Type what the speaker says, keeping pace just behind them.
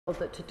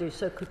that to do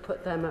so could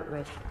put them at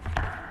risk.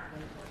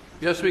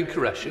 Yasmin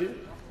Qureshi.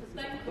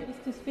 Thank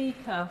you, Mr.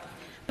 Speaker.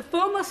 The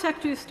former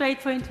Secretary of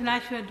State for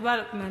International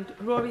Development,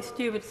 Rory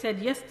Stewart, said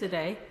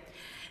yesterday,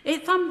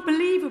 "It's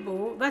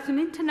unbelievable that an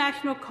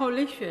international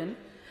coalition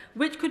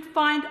which could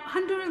find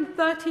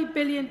 $130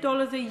 billion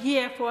a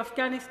year for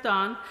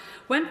Afghanistan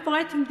when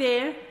fighting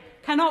there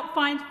cannot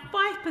find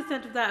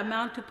 5% of that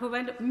amount to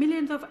prevent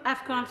millions of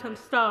Afghans from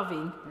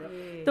starving.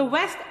 The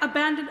West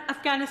abandoned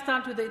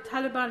Afghanistan to the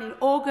Taliban in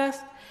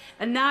August,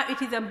 and now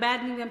it is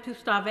abandoning them to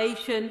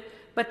starvation.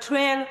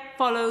 Betrayal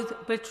follows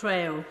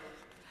betrayal."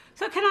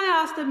 So can I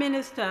ask the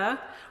Minister,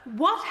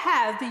 what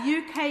has the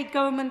UK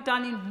government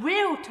done in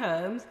real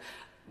terms,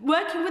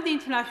 working with the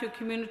international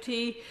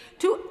community,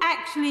 to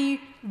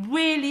actually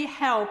really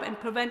help and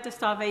prevent the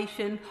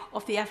starvation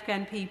of the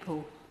Afghan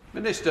people?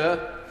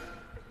 Minister.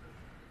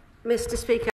 Mr. Speaker.